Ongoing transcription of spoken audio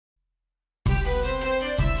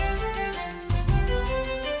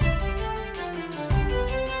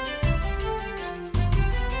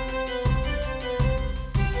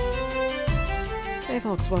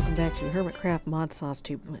folks, welcome back to Hermitcraft Modsauce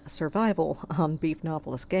to Survival on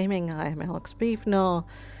Beefgnawpolis Gaming. I am Alex Beefgnaw.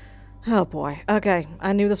 Oh boy, okay,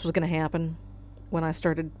 I knew this was going to happen when I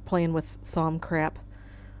started playing with Thaumometer.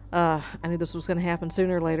 I knew this was going to happen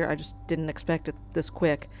sooner or later, I just didn't expect it this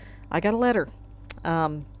quick. I got a letter.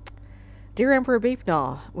 Dear Emperor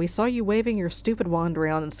Beefgnaw, we saw you waving your stupid wand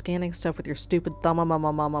around and scanning stuff with your stupid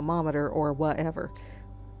Thaumometer or whatever.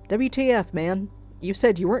 WTF, man. You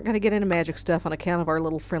said you weren't going to get into magic stuff on account of our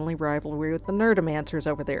little friendly rivalry with the Nerdomancers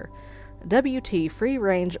over there. WT Free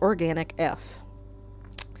Range Organic F.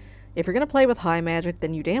 If you're going to play with high magic,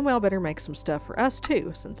 then you damn well better make some stuff for us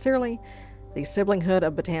too. Sincerely, the siblinghood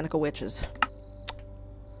of botanical witches.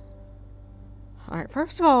 Alright,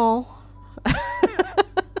 first of all,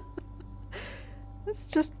 let's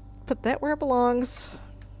just put that where it belongs.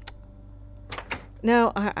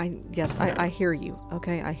 No, yes, I hear you,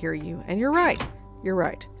 okay? I hear you. And you're right. You're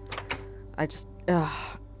right.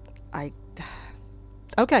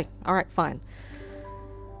 Okay, alright, fine.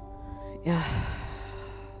 Yeah.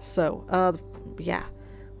 So, yeah.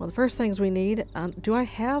 Well, the first things we need, do I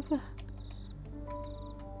have...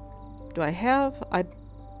 I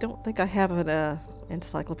don't think I have an,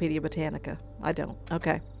 Encyclopedia Botanica. I don't.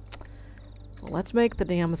 Okay. Well, let's make the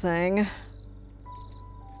damn thing.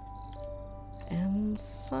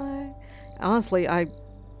 Inside... Honestly, I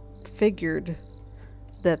figured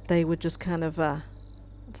that they would just kind of,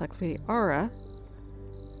 Encyclopedia Aura.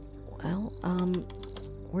 Well,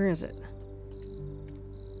 where is it?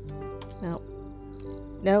 No.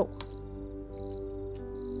 No.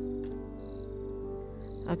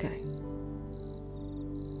 Okay.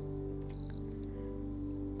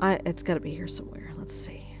 It's gotta be here somewhere. Let's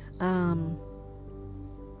see.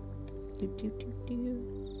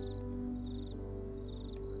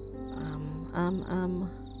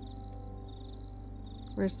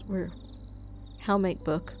 Where? How make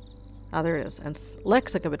book? Ah, there it is. And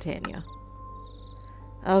Lexica Botania.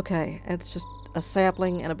 Okay, it's just a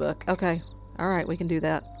sapling and a book. Okay. Alright, we can do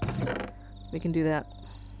that. We can do that.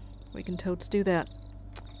 We can totes do that.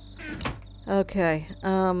 Okay,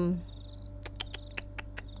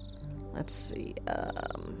 let's see,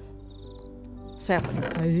 saplings.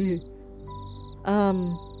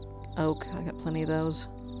 Oak. I got plenty of those.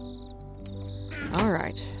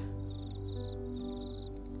 Alright.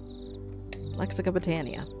 Lexica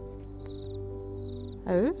Botania.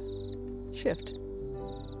 Oh? Shift.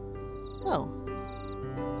 Oh.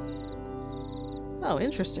 Oh,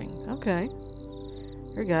 interesting. Okay.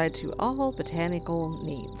 Your guide to all botanical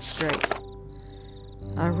needs. Great.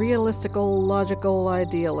 A realistical, logical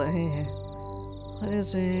ideal. What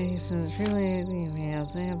is it?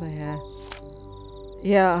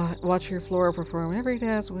 Yeah, watch your flora perform every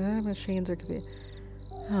task with machines or could be.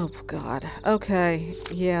 Oh god. Okay.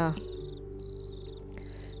 Yeah.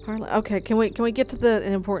 Okay, can we get to the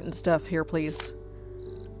important stuff here, please?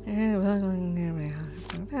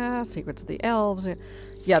 Secrets of the elves.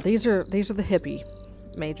 Yeah, these are the hippie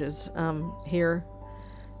mages here.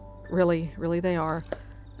 Really they are.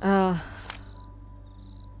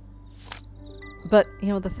 But you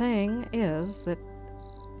know the thing is that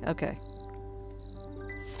okay.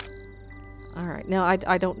 All right. Now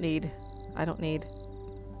I don't need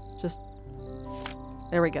just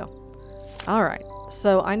there we go. All right.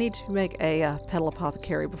 So I need to make a petal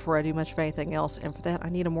apothecary before I do much of anything else, and for that I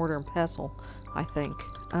need a mortar and pestle, I think.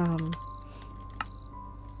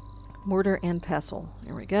 Mortar and pestle.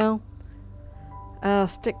 Here we go.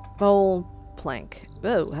 Stick, bowl, plank.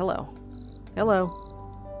 Oh, hello. Hello.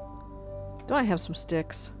 Do I have some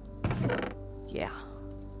sticks? Yeah.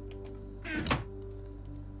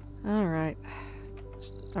 Alright.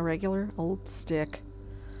 Just a regular old stick.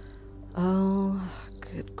 Oh,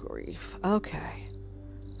 good grief. Okay.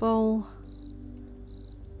 Bowl.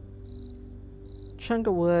 Chunk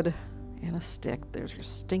of wood. And a stick. There's your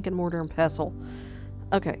stinking mortar and pestle.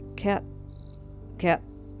 Okay. Cat. Cat.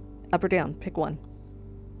 Up or down. Pick one.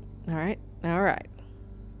 Alright. Alright.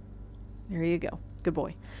 There you go. Good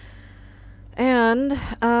boy. And,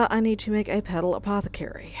 I need to make a petal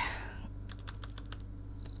apothecary.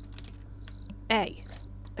 A.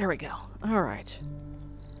 There we go. Alright.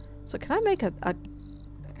 So can I make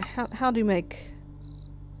how do you make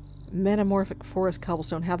metamorphic forest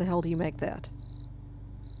cobblestone? How the hell do you make that?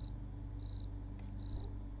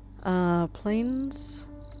 Plains?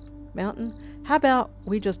 Mountain? How about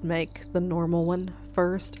we just make the normal one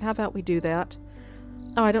first? How about we do that?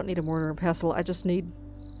 Oh, I don't need a mortar and pestle. I just need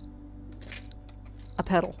a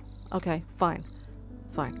petal. Okay, fine.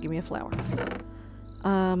 Fine, give me a flower.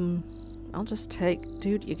 I'll just take...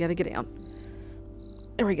 Dude, you gotta get down.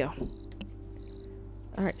 There we go.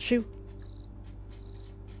 Alright, shoo.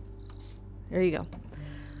 There you go.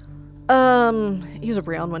 Use a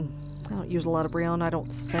brown one. I don't use a lot of brown, I don't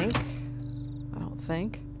think.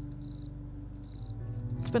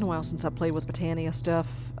 It's been a while since I played with Botania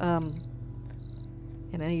stuff,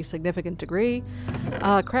 in any significant degree.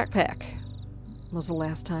 Crack pack was the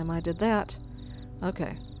last time I did that.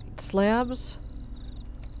 Okay. Slabs.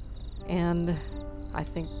 And I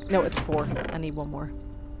think... No, it's 4. I need one more.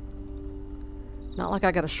 Not like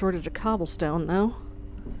I got a shortage of cobblestone, though.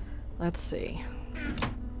 Let's see.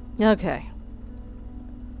 Okay.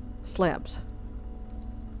 Slabs.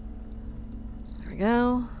 There we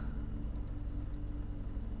go.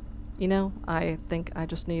 You know, I think I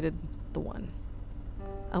just needed the one.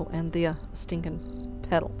 Oh, and the stinking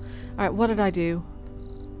pedal. Alright, what did I do?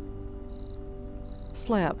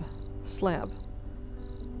 Slab. Slab.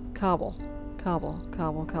 Cobble. Cobble.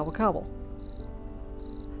 Cobble. Cobble. Cobble.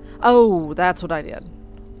 Oh, that's what I did.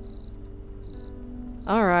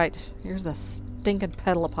 Alright, here's the stinking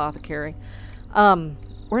pedal apothecary.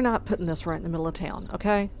 We're not putting this right in the middle of town,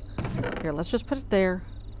 okay? Here, let's just put it there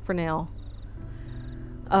for now.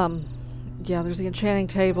 Yeah, there's the enchanting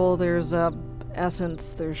table, there's,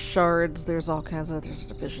 essence, there's shards, there's all kinds of... There's a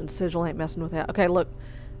division sigil, ain't messing with that. Okay, look,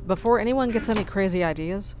 before anyone gets any crazy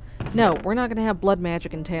ideas, no, we're not gonna have blood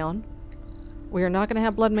magic in town. We are not gonna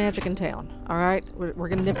have blood magic in town, alright? We're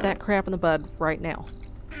gonna nip that crap in the bud right now.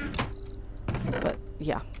 But,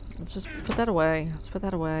 yeah, let's just put that away. Let's put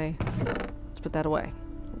that away. Let's put that away.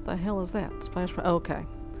 What the hell is that? Splash... Okay.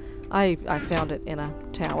 I found it in a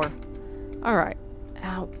tower. Alright.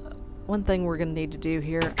 Now, one thing we're gonna need to do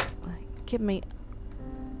here... Give me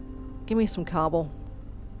some cobble.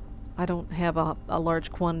 I don't have a large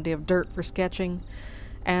quantity of dirt for sketching.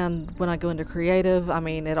 And when I go into creative, I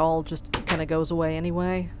mean, it all just kind of goes away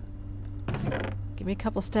anyway. Give me a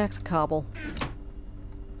couple stacks of cobble.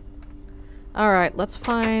 Alright, let's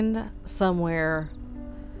find somewhere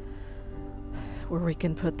where we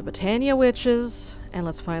can put the Botania witches, and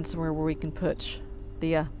let's find somewhere where we can put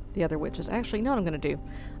the other witches. Actually, you know what I'm going to do?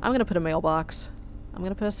 I'm going to put a mailbox. I'm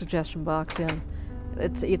going to put a suggestion box in.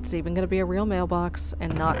 It's even going to be a real mailbox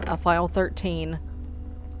and not a file 13.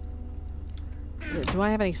 Do I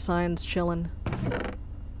have any signs chilling?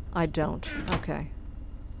 I don't. Okay.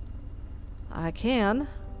 I can.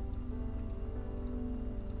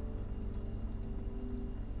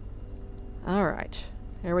 Alright.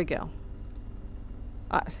 Here we go.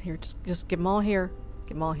 Here, just give them all here.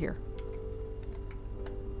 Give them all here.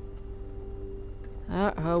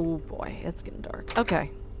 Oh boy, it's getting dark.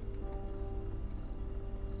 Okay.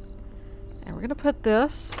 And we're gonna put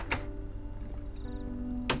this...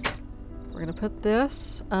 We're gonna put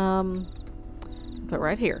this, put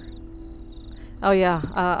right here. Oh yeah,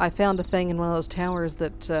 I found a thing in one of those towers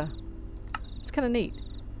that, it's kinda neat.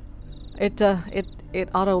 It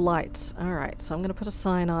auto lights. Alright, so I'm gonna put a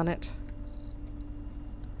sign on it.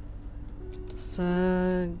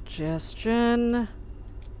 Suggestion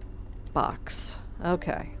box.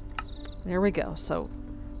 Okay. There we go. So,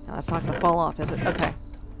 now that's not gonna fall off, is it? Okay.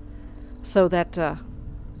 So that,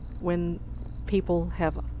 when people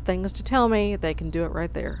have things to tell me, they can do it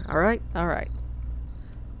right there. Alright? Alright.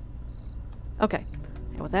 Okay.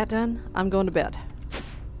 And with that done, I'm going to bed.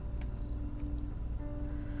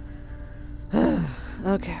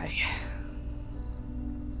 Okay.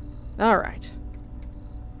 Alright.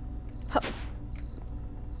 Hup.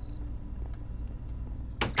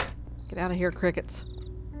 Get out of here, crickets.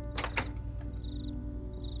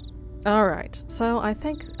 Alright, so I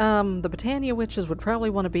think the Botania witches would probably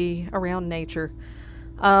want to be around nature.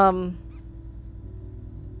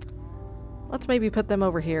 Let's maybe put them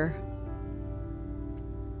over here.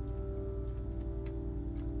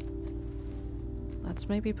 Let's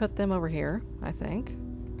maybe put them over here, I think.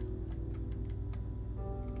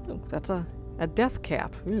 Ooh, that's a death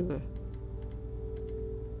cap. Ooh.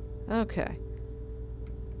 Okay.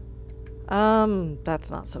 That's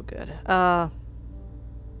not so good.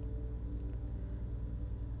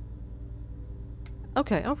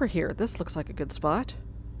 Okay, over here. This looks like a good spot.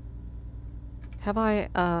 Have I,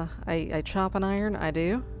 a chop and iron? I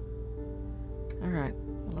do. Alright,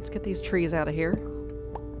 well, let's get these trees out of here.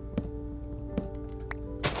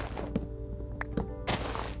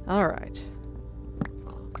 Alright.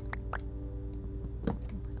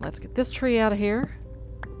 Let's get this tree out of here.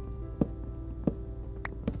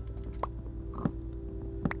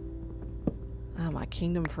 Oh, my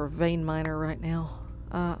kingdom for vein miner right now.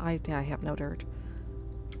 I have no dirt.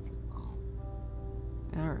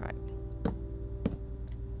 Alright.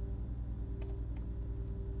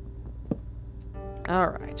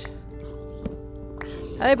 Alright.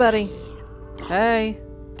 Hey, buddy. Hey.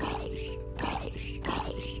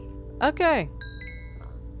 Okay.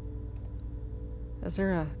 Is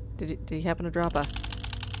there a... Did you happen to drop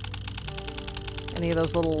any of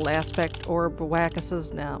those little aspect orb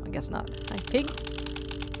wackuses? No, I guess not. Hi, pig.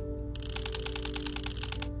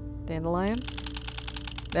 Dandelion.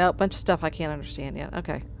 No, a bunch of stuff I can't understand yet.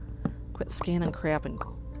 Okay. Quit scanning crap and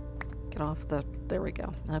get off the... There we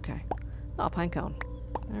go. Okay. Oh, pinecone.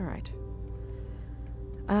 Alright.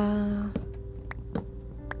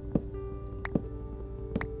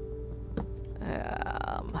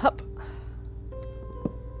 Hup.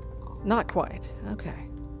 Not quite. Okay.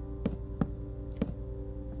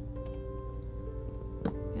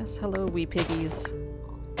 Yes, hello, wee piggies.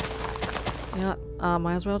 Yeah,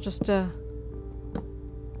 might as well just, There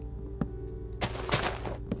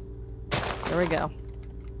we go.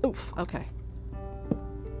 Oof, okay.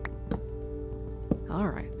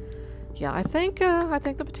 Alright. Yeah, I think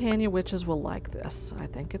the Botania witches will like this. I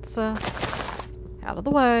think it's, out of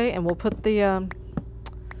the way, and we'll put the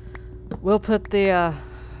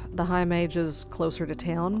high mages closer to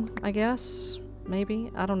town, I guess.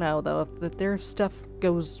 Maybe? I don't know, though. If their stuff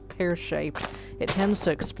goes pear-shaped, it tends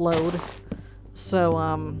to explode. So,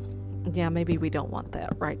 yeah, maybe we don't want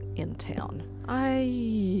that right in town.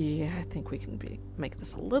 I think we can make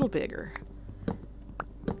this a little bigger.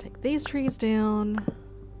 Take these trees down.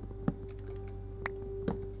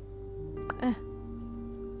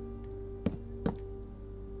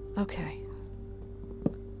 Okay.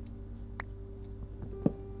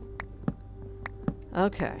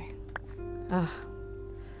 Okay.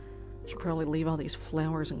 Should probably leave all these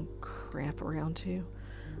flowers and crap around too.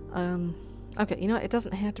 Okay, you know, it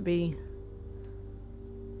doesn't have to be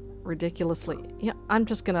ridiculously... Yeah, I'm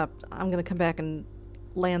gonna come back and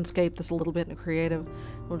landscape this a little bit in creative.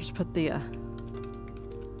 We'll just put the,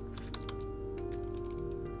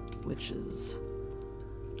 Witches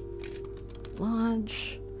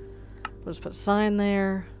Lodge. We'll just put a sign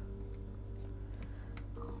there.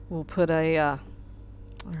 We'll put a,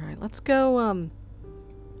 alright, let's go,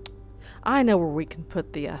 I know where we can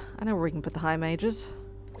put the, high mages.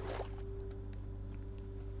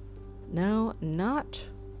 No, not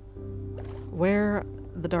where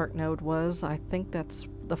the dark node was. I think that's...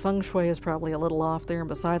 The feng shui is probably a little off there, and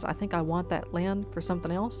besides, I think I want that land for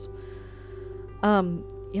something else.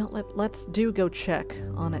 Yeah, let's go check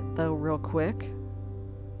on it, though, real quick.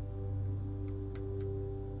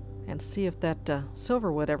 And see if that,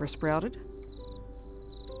 silverwood ever sprouted.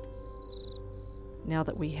 Now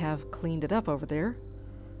that we have cleaned it up over there.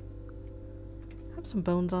 I have some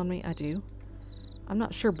bones on me. I do. I'm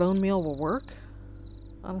not sure bone meal will work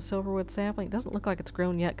on a silverwood sapling. It doesn't look like it's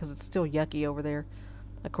grown yet because it's still yucky over there,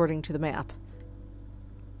 according to the map.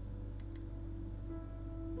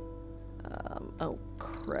 Oh,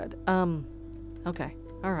 crud. Okay.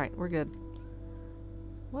 Alright, we're good.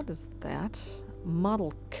 What is that?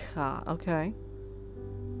 Model car. Okay.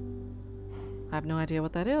 I have no idea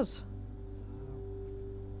what that is.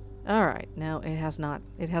 Alright, no, it has not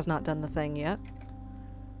done the thing yet.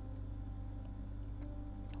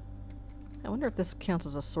 I wonder if this counts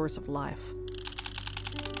as a source of life.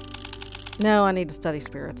 No, I need to study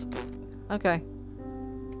spirits. Okay.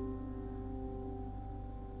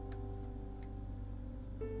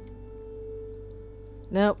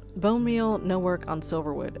 Nope. Bone meal, no work on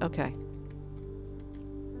silverwood. Okay.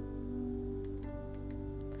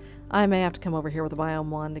 I may have to come over here with a biome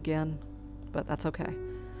wand again, but that's okay.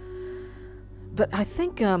 But I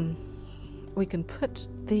think, we can put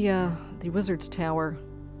the wizard's tower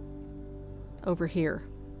over here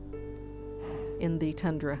in the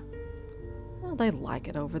tundra. Well, they like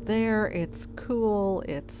it over there. It's cool.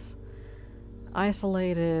 It's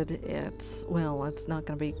isolated. It's, well, it's not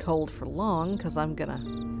going to be cold for long because I'm going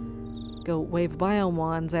to go wave biome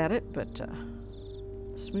wands at it, but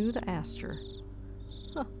smooth aster.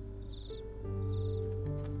 Huh.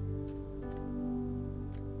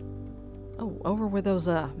 Oh, over where those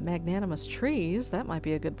magnanimous trees, that might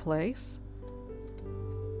be a good place.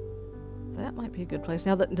 That might be a good place.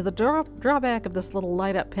 Now, the drawback of this little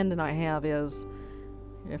light-up pendant I have is,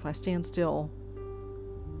 if I stand still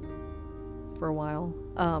for a while,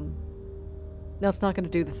 that's not going to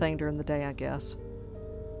do the thing during the day, I guess.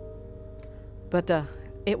 But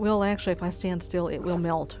it will actually, if I stand still, it will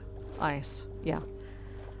melt ice. Yeah.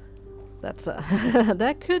 That's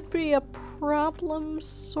that could be a problem,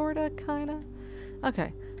 sorta, kinda.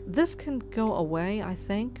 Okay, this can go away, I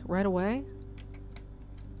think, right away.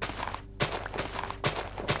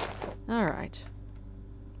 Alright.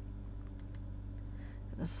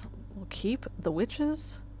 This will keep the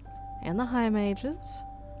witches and the high mages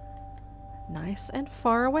nice and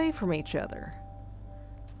far away from each other.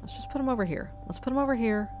 Let's just put them over here. Let's put them over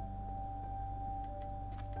here.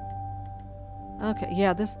 Okay,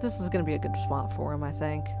 yeah, this is gonna be a good spot for him, I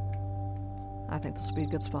think. I think this will be a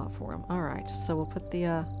good spot for him. Alright, so we'll put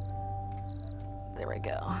the, there we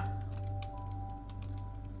go.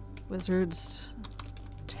 Wizard's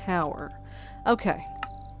Tower. Okay.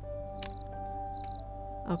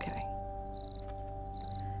 Okay.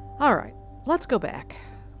 Alright, let's go back.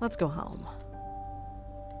 Let's go home.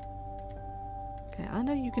 Okay, I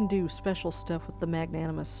know you can do special stuff with the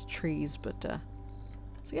magnanimous trees, but,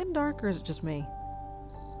 is it getting dark or is it just me?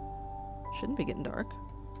 Shouldn't be getting dark.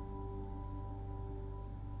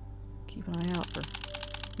 Keep an eye out for...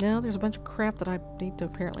 No, there's a bunch of crap that I need to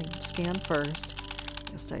apparently scan first.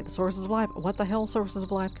 Let's say the sources of life. What the hell sources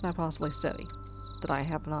of life can I possibly study that I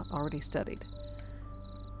have not already studied?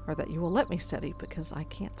 Or that you will let me study, because I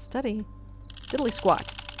can't study diddly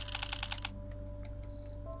squat.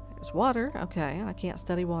 There's water. Okay, I can't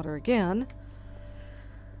study water again.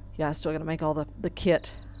 Yeah, I still gotta make all the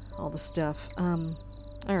kit, all the stuff.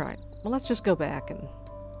 Alright. Well, let's just go back and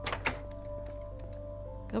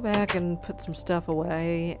put some stuff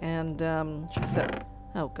away and check that.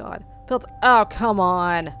 Oh god. Oh, come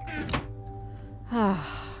on.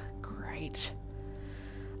 Ah, great.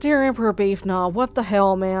 Dear Emperor Beefgnaw, what the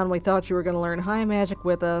hell, man? We thought you were going to learn high magic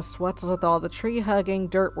with us. What's with all the tree-hugging,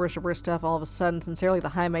 dirt worshipper stuff all of a sudden? Sincerely, the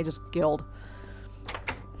High Mages Guild.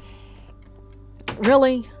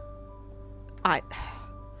 Really?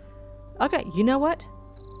 Okay, you know what?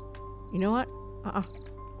 You know what?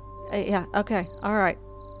 Yeah, okay, alright.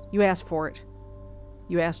 You asked for it.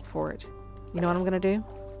 You asked for it. You know what I'm going to do?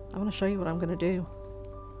 I'm going to show you what I'm going to do.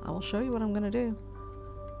 I will show you what I'm going to do.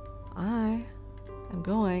 I am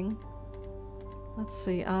going... Let's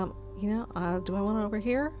see, you know, do I want it over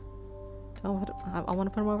here? I want to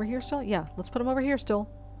put him over here still? Yeah, let's put him over here still.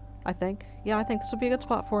 I think. Yeah, I think this would be a good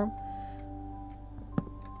spot for him.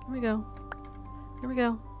 Here we go. Here we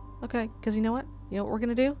go. Okay, because you know what? You know what we're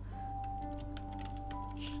going to do?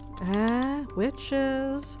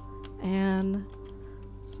 Witches and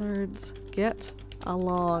swords get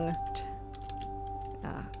along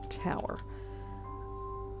tower.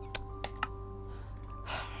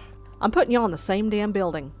 I'm putting y'all in the same damn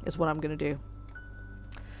building is what I'm going to do.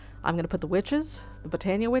 I'm going to put the witches, the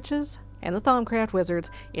Botania witches, and the Thaumcraft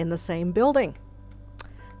wizards in the same building.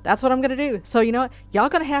 That's what I'm going to do. So you know what? Y'all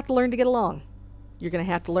going to have to learn to get along. You're going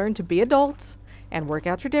to have to learn to be adults and work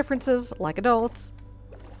out your differences like adults.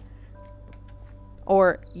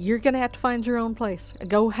 Or you're going to have to find your own place.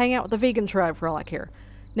 Go hang out with the vegan tribe for all I care.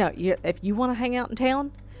 No, if you want to hang out in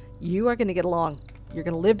town, you are going to get along. You're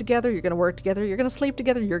going to live together. You're going to work together. You're going to sleep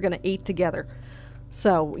together. You're going to eat together.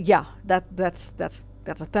 So, yeah, that's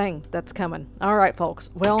a thing. That's coming. All right, folks.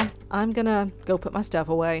 Well, I'm going to go put my stuff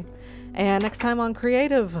away. And next time on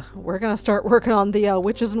Creative, we're going to start working on the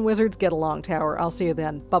Witches and Wizards Get Along Tower. I'll see you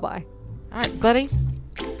then. Bye-bye. All right, buddy.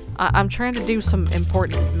 I'm trying to do some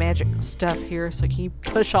important magic stuff here, so can you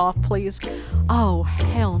push off, please? Oh,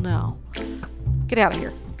 hell no. Get out of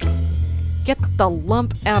here. Get the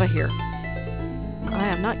lump out of here. I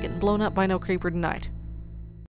am not getting blown up by no creeper tonight.